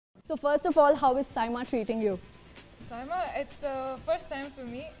So first of all, how is SIIMA treating you? SIIMA, it's first time for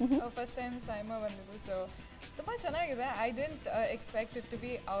me. First time SIIMA ಬಂದಿದ್ದು. So ತುಂಬಾ ಚೆನ್ನಾಗಿದೆ. I didn't expect it to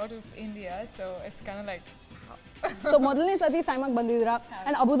be out of India, so it's kind of like So ಮೊದಲನೇ ಸತಿ SIIMAಗೆ ಬಂದಿದ್ದೀರಾ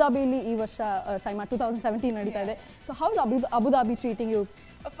and Abu Dhabiಲಿ ಈ ವರ್ಷ SIIMA 2017 ನಡೀತಾ ಇದೆ. So how is Abu Dhabi treating you?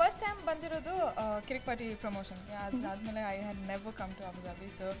 First time ಬಂದಿರೋದು ಕಿರಿಕ್ ಪಾರ್ಟಿ ಪ್ರಮೋಷನ್. ಅದಾದ್ಮೇಲೆ I had never come to Abu Dhabi,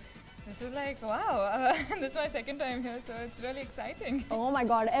 so this is like, wow, this is my second time here, so it's really exciting. Oh my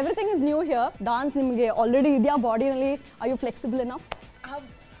God, everything is new here. Dance ನಿಮಗೆ already ಇದೆಯಾ ಬಾಡಿನಲ್ಲಿ? Are you flexible enough?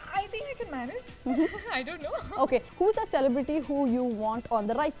 I think I can manage. I don't know. Okay, who's that celebrity who you want on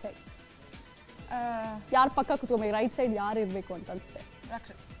the right side? ಯಾರ ಪಕ್ಕ ಕೂತ್ಕೋಬೇಕು, right side ಯಾರು ಇರಬೇಕು ಅಂತ ಅನ್ಸುತ್ತೆ?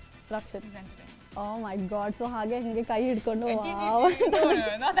 Rakshit. Oh my God, so ಹಾಗೆ ಹಿಂಗೆ ಕೈ ಹಿಡ್ಕೊಂಡು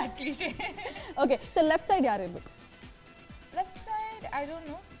not that cliche. Okay, so left side ಯಾರು ಇರಬೇಕು? Left side, I don't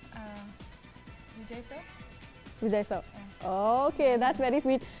know. Vijay sir. Okay, that's very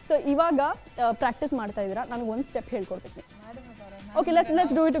sweet. So ಇವಾಗ ಪ್ರಾಕ್ಟೀಸ್ ಮಾಡ್ತಾ ಇದ್ದೀರಾ, ನನಗೆ ಒಂದು ಸ್ಟೆಪ್ ಹೇಳ್ಕೊಡ್ಬೇಕು. Okay,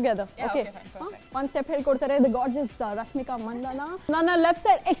 let's do it together. Okay, one step ಹೇಳ್ಕೊಡ್ತಾರೆ the gorgeous Rashmika Mandanna. ನನ್ನ ಲೆಫ್ಟ್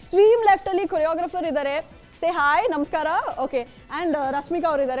ಸೈಡ್ ಎಕ್ಸ್ಟ್ರೀಮ್ ಲೆಫ್ಟ್ ಅಲ್ಲಿ ಕೊರಿಯೋಗ್ರಾಫರ್ ಇದ್ದಾರೆ. Say hi, ನಮಸ್ಕಾರ. Okay, and Rashmika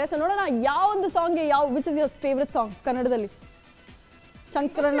ಅವರು ಇದ್ದಾರೆ. ಸೊ ನೋಡೋಣ ಯಾವ ಒಂದು ಸಾಂಗ್ಗೆ which is your favorite song ಕನ್ನಡದಲ್ಲಿ?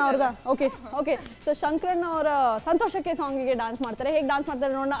 ಶಂಕರಣ್ಣ ಅವ್ರದ. ಓಕೆ ಸೊ ಶಂಕರಣ್ಣ ಅವರ ಸಂತೋಷಕ್ಕೆ ಸಾಂಗಿಗೆ ಡಾನ್ಸ್ ಮಾಡ್ತಾರೆ. ಹೇಗೆ ಡಾನ್ಸ್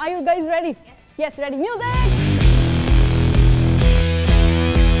ಮಾಡ್ತಾರೆ ನೋಡೋಣ. Are you guys ready? Yes, ready. Music!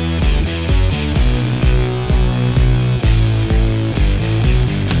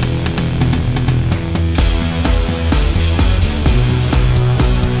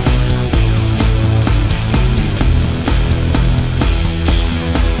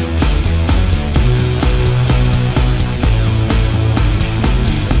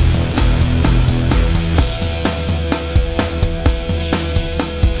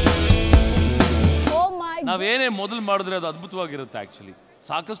 ನಾವೇನೇ ಮೊದಲು ಮಾಡಿದ್ರೆ ಅದು ಅದ್ಭುತವಾಗಿರುತ್ತೆ. ಆ್ಯಕ್ಚುಲಿ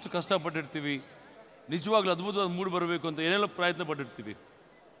ಸಾಕಷ್ಟು ಕಷ್ಟಪಟ್ಟಿರ್ತೀವಿ, ನಿಜವಾಗ್ಲೂ ಅದ್ಭುತವಾದ ಮೂಡ್ ಬರಬೇಕು ಅಂತ ಏನೆಲ್ಲ ಪ್ರಯತ್ನ ಪಟ್ಟಿರ್ತೀವಿ.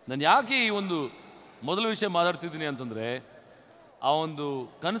 ನಾನು ಯಾಕೆ ಈ ಒಂದು ಮೊದಲ ವಿಷಯ ಮಾತಾಡ್ತಿದ್ದೀನಿ ಅಂತಂದರೆ, ಆ ಒಂದು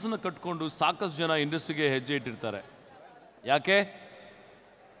ಕನಸನ್ನು ಕಟ್ಕೊಂಡು ಸಾಕಷ್ಟು ಜನ ಇಂಡಸ್ಟ್ರಿಗೆ ಹೆಜ್ಜೆ ಇಟ್ಟಿರ್ತಾರೆ. ಯಾಕೆ?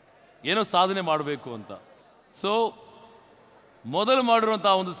 ಏನೋ ಸಾಧನೆ ಮಾಡಬೇಕು ಅಂತ. ಸೊ ಮೊದಲು ಮಾಡಿರುವಂಥ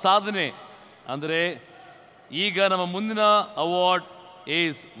ಒಂದು ಸಾಧನೆ ಅಂದರೆ ಈಗ ನಮ್ಮ ಮುಂದಿನ award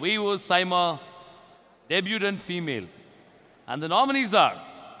is Vivo SIIMA Debutant Female, and the nominees are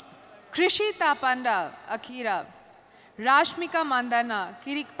Krishita Panda, Akira; Rashmika Mandanna,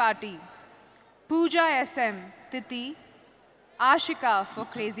 Kirik Party; Pooja SM, Titi; Ashika for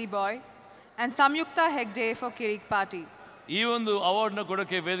Crazy Boy; and Samyukta Hegde for Kirik Party. ಈ ಒಂದು ಅವಾರ್ಡ್ನ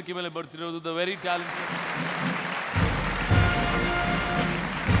ಕೊಡೋಕ್ಕೆ ವೇದಿಕೆ ಮೇಲೆ ಬರ್ತಿರೋದು the very talented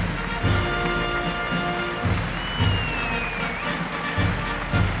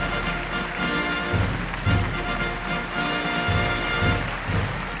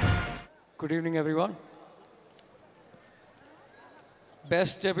Good evening, everyone.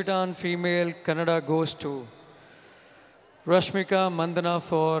 Best Debutant Female Kannada goes to Rashmika Mandanna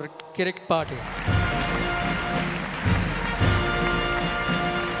for Kirik Party.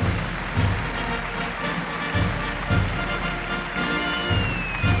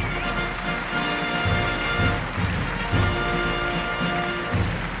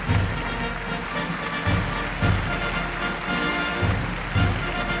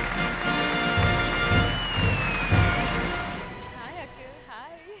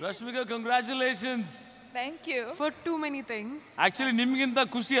 Rashmika, congratulations. Thank you. For too many things. Actually, ನಿಮಗಿಂತ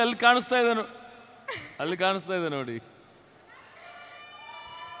ಖುಷಿ ಅಲ್ಲಿ ಕಾಣಿಸ್ತಾ ಇದೆ ನೋಡಿ. ಅಲ್ಲೇ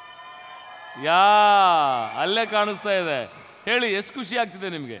ಕಾಣಿಸ್ತಾ ಇದೆ. ಹೇಳಿ, ಎಷ್ಟು ಖುಷಿ ಆಗ್ತಿದೆ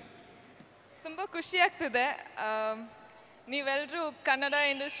ನಿಮಗೆ? ತುಂಬ ಖುಷಿ ಆಗ್ತಿದೆ. ನೀವೆಲ್ಲರೂ ಕನ್ನಡ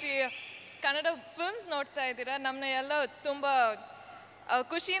ಇಂಡಸ್ಟ್ರಿ, ಕನ್ನಡ ಫಿಲ್ಮ್ಸ್ ನೋಡ್ತಾ ಇದ್ದೀರಾ, ನಮ್ಮನ್ನ ಎಲ್ಲ ತುಂಬ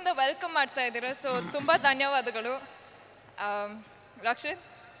ಖುಷಿಯಿಂದ ವೆಲ್ಕಮ್ ಮಾಡ್ತಾ ಇದ್ದೀರಾ. ಸೊ ತುಂಬ ಧನ್ಯವಾದಗಳು. Rakshit,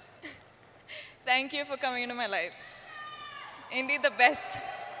 thank you for coming into my life. Indeed the best.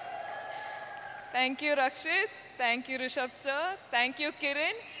 Thank you Rakshit, thank you Rishabh sir, thank you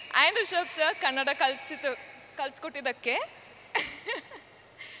Kiran and Rishabh sir Kannada kalskotidakke.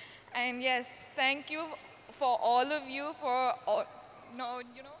 And yes, thank you for all of you for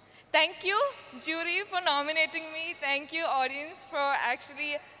thank you jury for nominating me, thank you audience for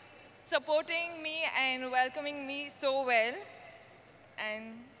actually supporting me and welcoming me so well. And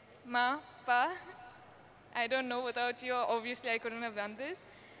Ma, Pa, I don't know, without you, obviously I couldn't have done this.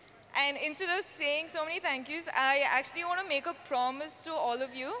 And instead of saying so many thank yous, I actually want to make a promise to all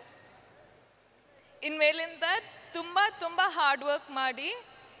of you. In Melinda, tumba hard work Madi,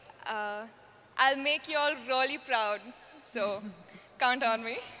 I'll make you all really proud. So, count on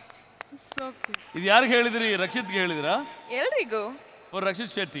me. So cool. ಇದು ಯಾರಿಗೆ ಹೇಳಿದ್ರಿ? ರಕ್ಷಿತ್ಗೆ ಹೇಳಿದ್ರಾ? ಎಲ್ರಿಗೂ.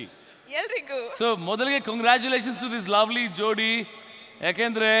 ರಕ್ಷಿತ್ ಶೆಟ್ಟಿ. ಎಲ್ರಿಗೂ. So ಮೊದಲಿಗೆ congratulations to this lovely ಜೋಡಿ.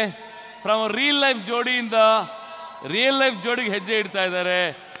 ಯಾಕೆಂದ್ರೆ from real life ಜೋಡಿಯಿಂದ real life ಜೋಡಿಗೆ ಹೆಜ್ಜೆ ಇಡ್ತಾ ಇದ್ದಾರೆ.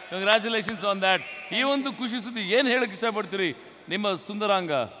 Congratulations on that. ಈ ಒಂದು ಖುಷಿ ಸುದ್ದಿ ಏನು ಹೇಳಕ್ಕೆ ಇಷ್ಟಪಡ್ತೀರಿ ನಿಮ್ಮ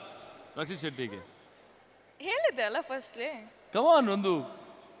ಸುಂದರಾಂಗ ರಕ್ಷಿತ್ ಶೆಟ್ಟಿಗೆ? ಹೇಳಿದ್ದೆ ಅಲ್ಲ ಫಸ್ಟ್ಲಿ. ಕಮಾನ್, ಒಂದು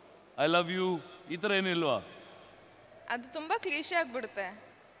ಐ ಲವ್ ಯು ಈ ಥರ ಏನೂ ಇಲ್ವಾ? ಅದು ತುಂಬಾ ಕ್ಲೀಶೆ ಆಗ್ಬಿಡುತ್ತೆ.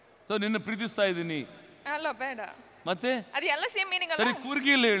 ಸೊ ನಿನ್ನ ಪ್ರೀತಿಸ್ತಾ ಇದ್ದೀನಿ. ಅಲ್ಲ ಬೇಡ. ಮತ್ತೆ ಅದು ಎಲ್ಲ ಸೇಮ್ ಮೀನಿಂಗ್ ಅಲ್ಲ. ಸರಿ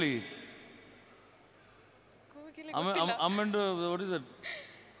ಕೂರ್ಗಿಯಲ್ಲಿ ಹೇಳಿ. ಕೂಗಿಲಿ ಅಮ್ಮಂಡು ವಾಟ್ ಇಸ್ ದಟ್?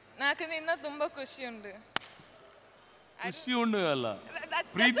 నాకు నిన్న ತುಂಬಾ ಖುಷಿ ಉಂಟು. ಖುಷಿ ಉಂಡು ಅಲ್ಲ,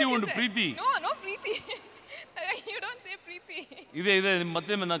 ಪ್ರೀತಿ ಉಂಡು. ಪ್ರೀತಿ. No Preethi. You don't say ಪ್ರೀತಿ. ಇದೆ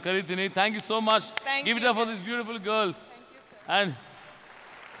ಮತ್ತೆ ನಾನು ಕರೀತೀನಿ. Thank you so much. Give it up for this beautiful girl. Thank you, sir. And